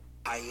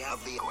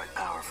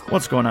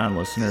What's going on,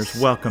 listeners?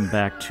 Welcome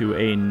back to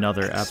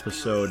another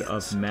episode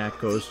of Matt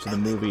Goes to the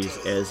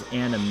Movies, as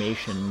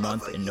Animation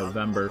Month in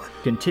November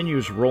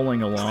continues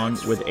rolling along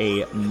with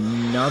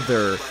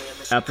another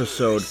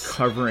episode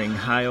covering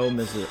Hayao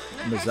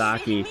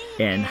Miyazaki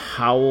and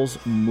Howl's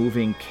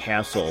Moving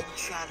Castle.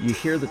 You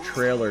hear the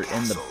trailer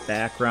in the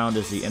background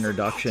as the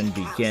introduction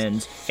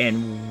begins,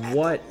 and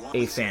what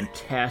a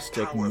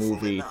fantastic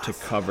movie to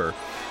cover.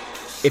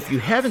 If you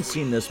haven't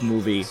seen this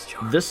movie,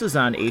 this is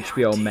on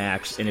HBO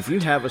Max, and if you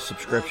have a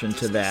subscription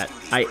to that,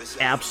 I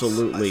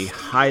absolutely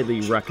highly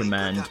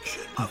recommend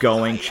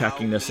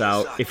checking this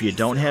out. If you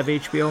don't have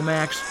HBO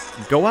Max,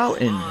 go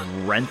out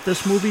and rent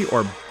this movie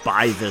or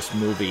buy this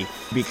movie,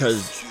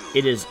 because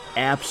it is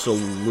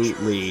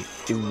absolutely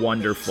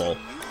wonderful.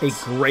 A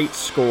great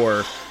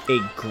score, a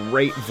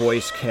great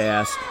voice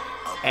cast,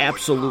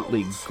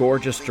 absolutely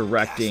gorgeous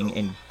directing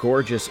and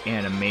gorgeous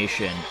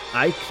animation.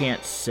 I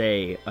can't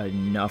say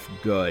enough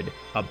good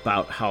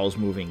about Howl's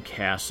Moving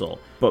Castle.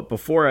 But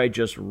before I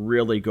just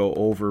really go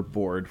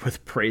overboard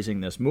with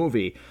praising this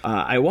movie,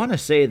 I want to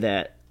say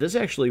that this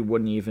actually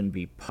wouldn't even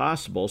be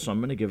possible, so I'm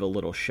going to give a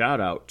little shout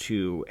out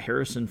to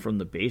Harrison from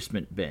the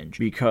Basement Binge,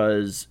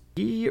 because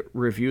he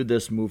reviewed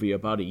this movie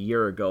about a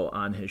year ago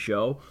on his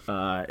show.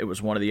 It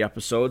was one of the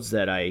episodes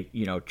that I,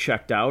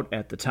 checked out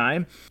at the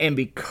time. And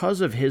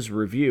because of his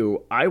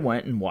review, I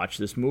went and watched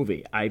this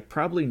movie. I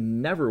probably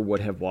never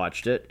would have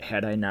watched it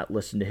had I not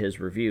listened to his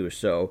review.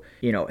 So,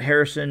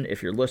 Harrison,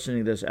 if you're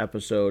listening to this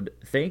episode,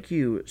 thank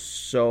you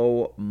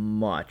so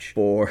much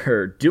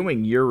for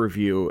doing your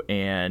review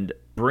and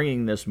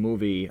bringing this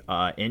movie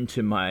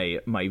into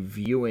my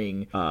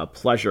viewing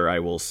pleasure, I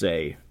will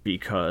say,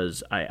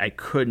 because I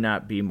could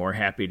not be more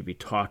happy to be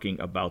talking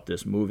about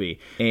this movie.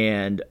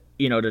 And,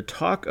 to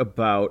talk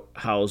about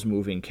Howl's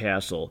Moving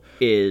Castle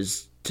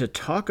is to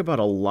talk about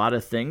a lot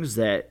of things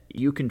that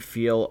you can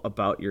feel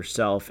about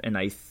yourself. And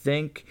I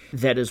think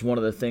that is one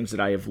of the things that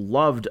I have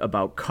loved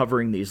about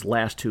covering these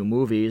last two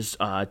movies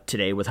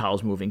today with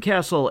Howl's Moving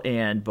Castle,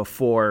 and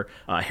before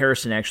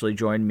Harrison actually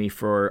joined me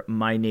for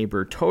My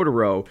Neighbor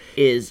Totoro,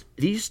 is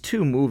these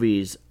two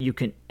movies, you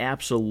can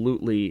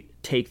absolutely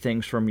take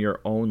things from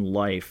your own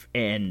life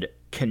and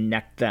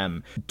connect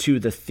them to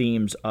the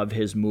themes of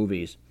his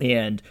movies.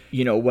 And,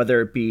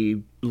 whether it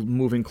be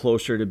moving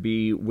closer to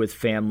be with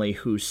family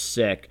who's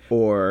sick,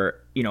 or,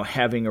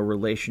 having a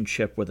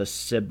relationship with a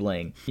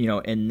sibling,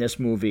 in this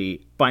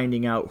movie,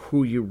 finding out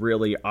who you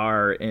really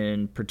are,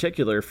 in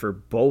particular for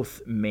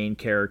both main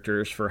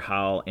characters, for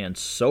Howl and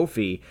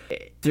Sophie.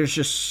 There's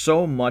just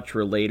so much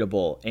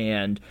relatable.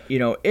 And,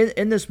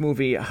 in this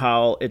movie,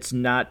 Howl, it's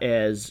not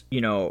as,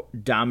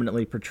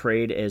 dominantly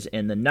portrayed as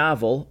in the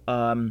novel.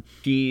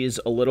 He's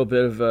a little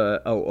bit of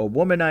a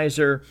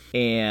womanizer,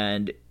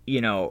 and,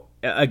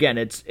 again,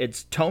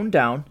 it's toned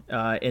down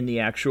in the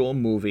actual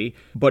movie,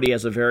 but he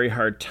has a very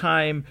hard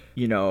time,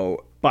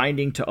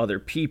 binding to other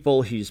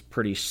people. He's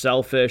pretty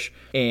selfish,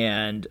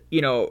 and,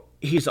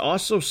 he's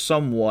also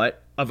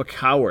somewhat of a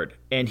coward.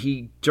 And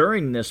he,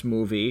 during this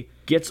movie,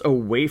 gets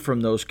away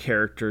from those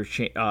character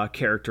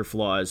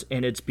flaws,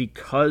 and it's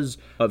because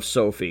of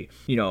Sophie.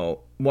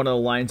 One of the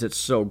lines that's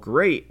so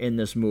great in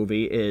this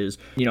movie is,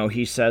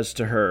 he says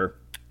to her,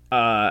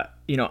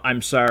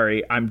 I'm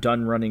sorry, I'm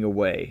done running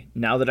away.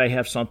 Now that I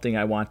have something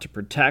I want to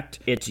protect,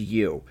 it's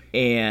you.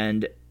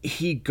 And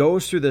he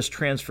goes through this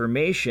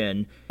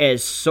transformation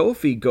as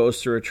Sophie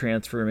goes through a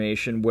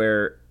transformation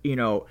where,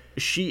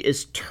 she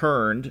is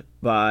turned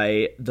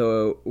by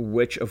the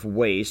Witch of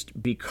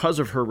Waste because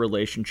of her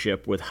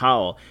relationship with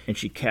Howl, and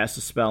she casts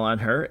a spell on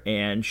her,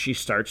 and she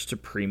starts to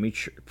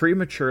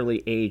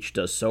prematurely age,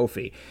 does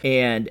Sophie.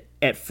 And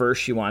at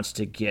first she wants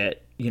to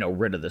get,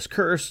 rid of this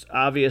curse,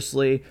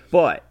 obviously,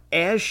 but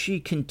as she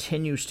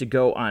continues to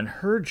go on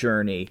her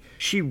journey,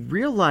 she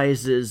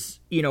realizes,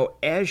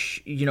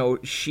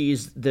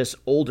 she's this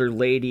older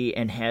lady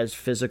and has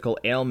physical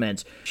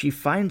ailments, she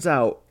finds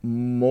out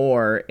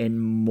more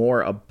and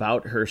more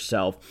about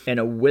herself, and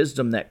a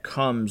wisdom that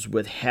comes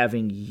with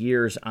having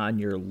years on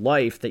your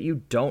life that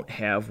you don't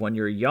have when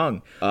you're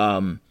young.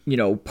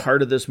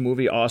 Part of this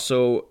movie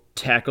also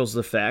tackles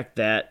the fact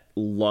that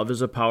love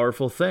is a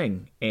powerful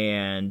thing,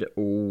 and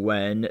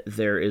when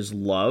there is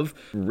love,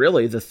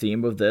 really the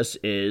theme of this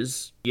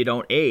is you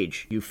don't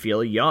age, you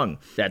feel young.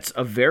 That's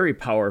a very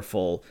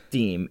powerful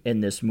theme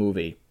in this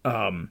movie.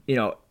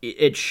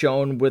 It's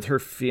shown with her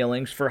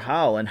feelings for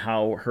Howl and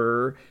how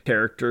her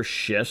character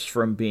shifts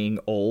from being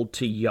old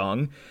to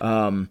young,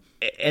 and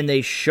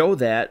they show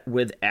that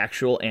with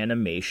actual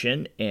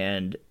animation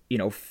and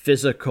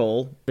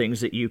physical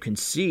things that you can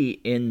see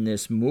in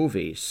this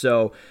movie.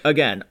 So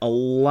again, a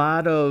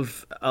lot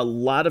of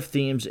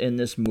themes in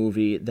this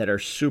movie that are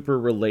super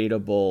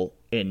relatable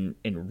in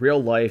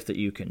real life that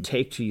you can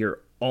take to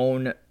your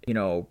own,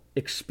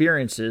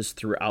 experiences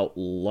throughout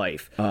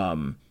life.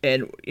 And,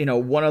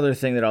 one other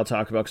thing that I'll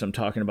talk about, because I'm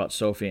talking about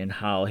Sophie and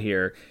Hal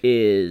here,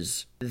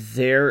 is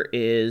there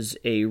is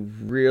a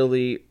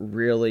really,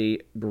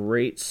 really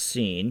great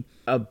scene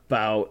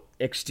about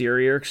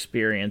exterior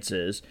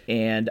experiences,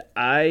 and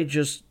I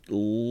just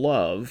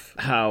love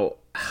how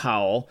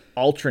Hal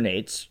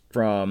alternates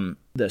from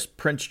this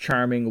Prince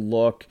Charming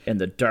look and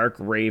the Dark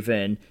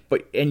Raven,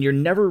 and you're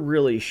never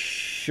really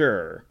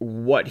sure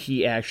what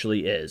he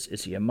actually is.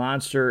 Is he a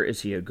monster?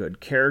 Is he a good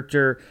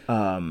character?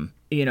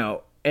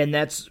 And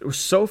that's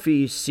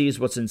Sophie sees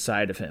what's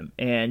inside of him,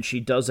 and she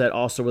does that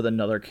also with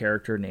another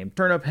character named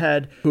Turnip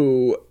Head,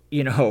 who,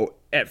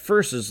 at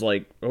first is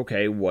like,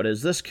 okay, what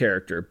is this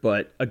character?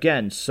 But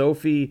again,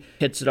 Sophie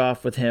hits it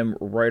off with him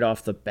right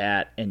off the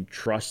bat and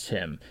trusts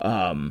him.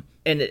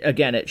 And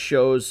it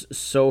shows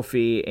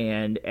Sophie,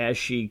 and as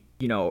she,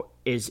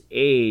 is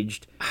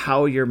aged,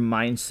 how your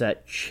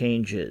mindset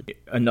changes.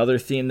 Another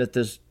theme that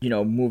this,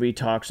 movie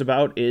talks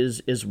about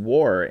is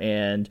war.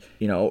 And,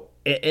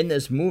 in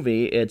this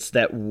movie, it's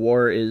that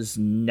war is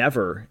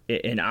never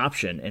an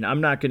option. And I'm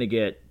not going to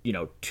get,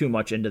 too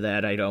much into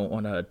that. I don't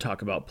want to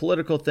talk about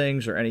political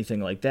things or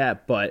anything like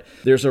that. But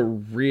there's a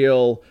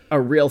real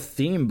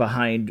theme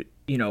behind,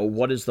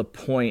 what is the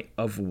point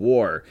of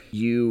war?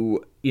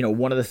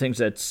 One of the things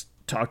that's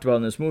talked about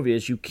in this movie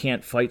is you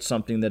can't fight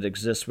something that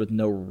exists with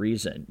no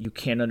reason. You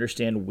can't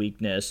understand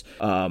weakness.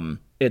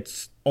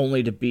 It's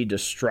only to be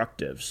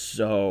destructive.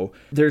 So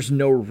there's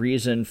no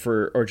reason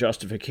or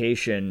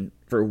justification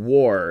for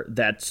war.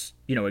 That's,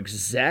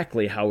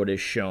 exactly how it is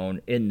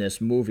shown in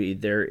this movie.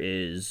 There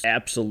is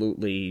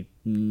absolutely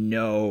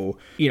no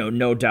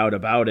doubt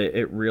about it.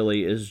 It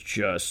really is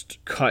just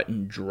cut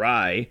and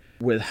dry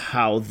with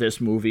how this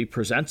movie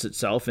presents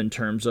itself in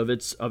terms of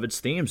its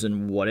themes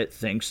and what it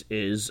thinks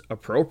is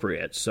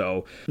appropriate.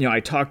 So, I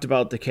talked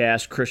about the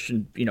cast.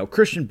 Christian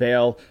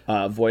Bale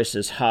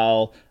voices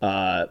Hal.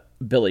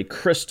 Billy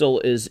Crystal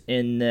is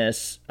in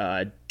this.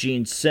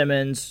 Gene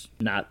Simmons,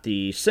 not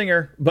the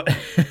singer, but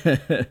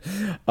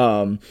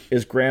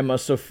is Grandma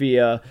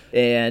Sophia,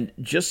 and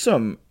just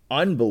some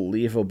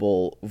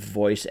unbelievable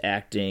voice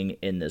acting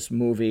in this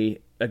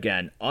movie.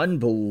 Again,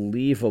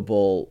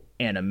 unbelievable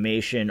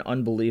animation,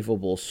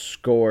 unbelievable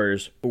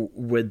scores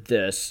with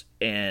this,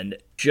 and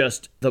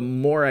just the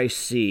more I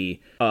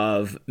see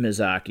of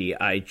Miyazaki,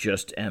 I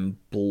just am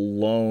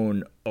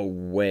blown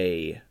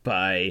away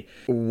by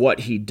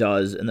what he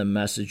does and the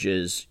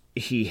messages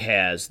he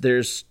has.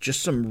 There's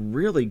just some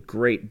really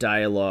great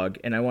dialogue,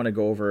 and I want to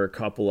go over a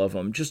couple of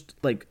them, just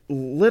like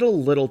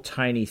little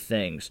tiny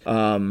things.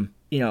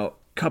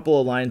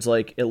 Couple of lines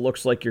like, "It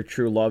looks like your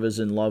true love is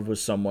in love with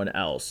someone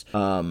else.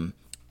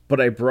 But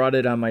I brought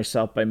it on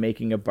myself by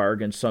making a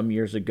bargain some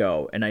years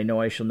ago, and I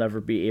know I shall never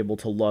be able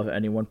to love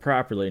anyone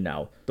properly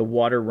now. The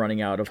water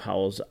running out of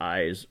Howell's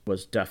eyes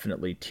was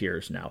definitely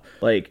tears now."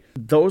 Like,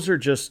 those are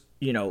just,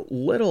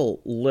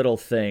 little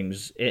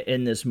things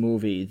in this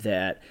movie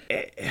that,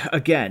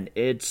 again,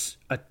 it's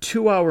a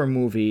 2-hour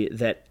movie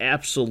that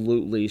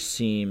absolutely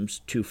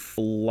seems to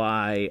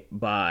fly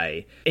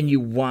by, and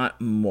you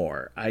want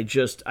more.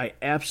 I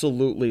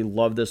absolutely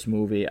love this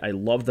movie. I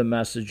love the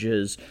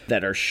messages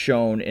that are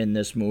shown in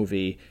this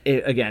movie.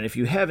 Again, if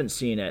you haven't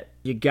seen it,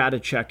 you got to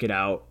check it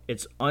out.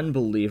 It's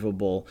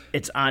unbelievable.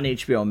 It's on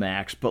HBO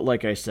Max, but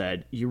like I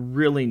said, you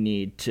really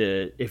need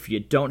to, if you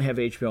don't have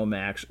HBO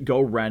Max, go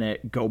rent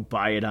it, go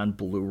buy it on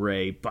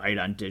Blu-ray, buy it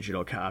on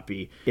digital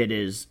copy. It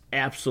is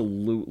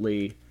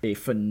absolutely a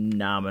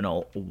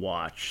phenomenal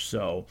watch.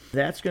 So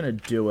that's going to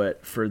do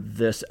it for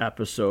this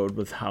episode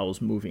with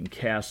Howl's Moving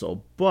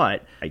Castle,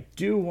 but I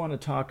do want to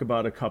talk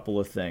about a couple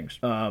of things.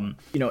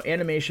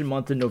 Animation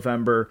month in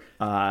November,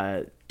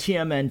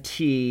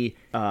 TMNT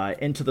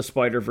Into the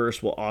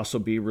Spider-Verse will also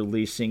be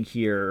releasing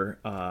here.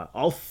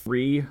 All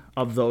three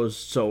of those,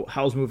 so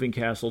Howl's Moving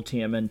Castle,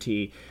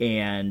 TMNT,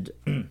 and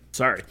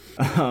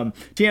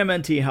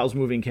TMNT, Howl's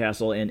Moving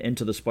Castle, and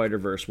Into the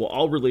Spider-Verse will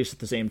all release at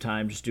the same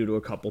time just due to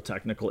a couple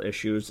technical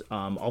issues.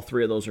 All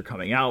three of those are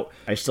coming out.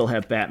 I still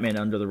have Batman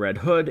Under the Red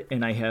Hood,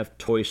 and I have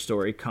Toy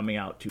Story coming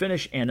out to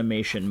finish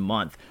Animation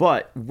Month.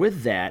 But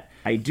with that,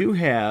 I do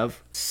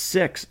have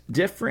 6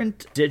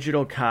 different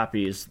digital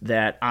copies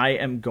that I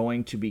am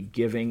going to be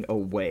giving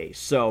away.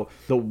 So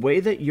the way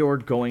that you're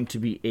going to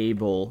be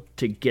able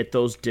to get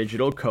those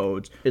digital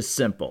codes is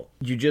simple.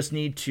 You just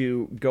need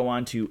to go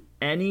onto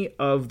any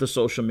of the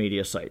social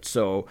media sites.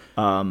 So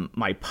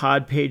my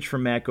pod page for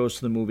Matt Goes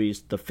to the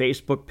Movies, the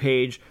Facebook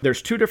page.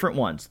 There's 2 different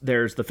ones.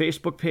 There's the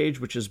Facebook page,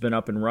 which has been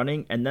up and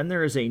running, and then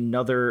there is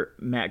another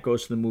Matt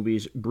Goes to the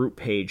Movies group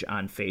page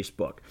on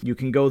Facebook. You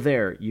can go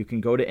there. You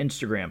can go to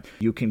Instagram.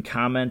 You can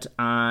comment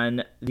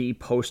on the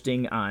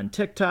posting on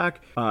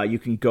TikTok. You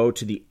can go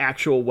to the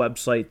actual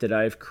website that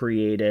I've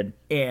created,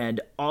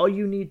 and all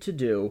you need to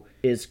do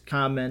is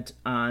comment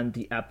on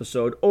the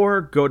episode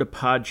or go to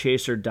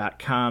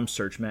podchaser.com,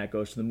 search Matt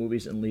Goes to the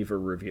Movies, and leave a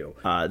review.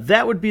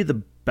 That would be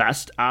the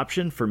best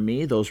option for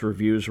me. Those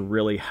reviews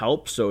really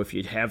help. So if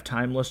you have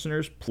time,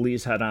 listeners,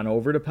 please head on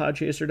over to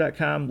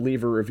podchaser.com,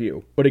 leave a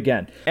review. But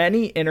again,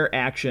 any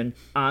interaction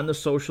on the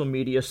social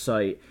media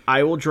site,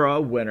 I will draw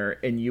a winner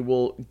and you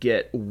will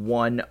get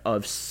one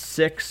of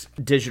 6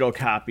 digital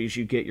copies.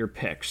 You get your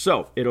pick.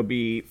 So it'll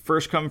be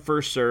first come,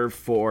 first serve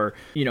for,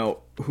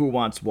 who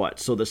wants what.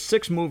 So the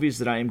 6 movies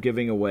that I am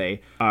giving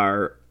away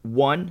are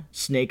 1,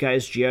 Snake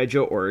Eyes G.I.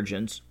 Joe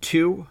Origins,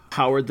 2,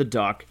 Howard the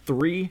Duck,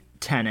 3,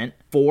 Tenet,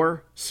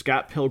 4,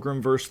 Scott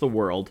Pilgrim vs. the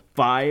World,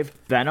 5,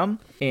 Venom,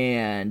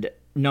 and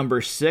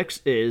number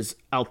 6 is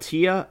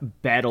Altea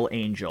Battle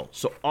Angel.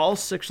 So all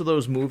 6 of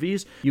those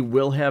movies, you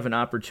will have an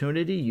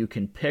opportunity. You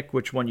can pick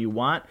which one you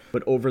want,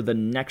 but over the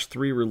next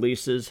 3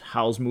 releases,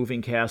 Howl's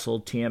Moving Castle,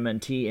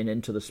 TMNT, and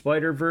Into the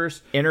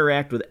Spider-Verse,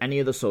 interact with any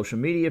of the social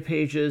media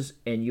pages,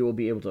 and you will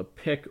be able to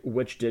pick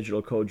which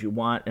digital code you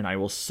want, and I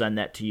will send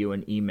that to you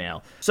in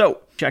email.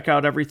 So check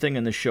out everything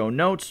in the show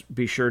notes.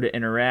 Be sure to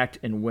interact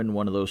and win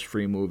one of those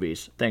free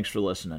movies. Thanks for listening.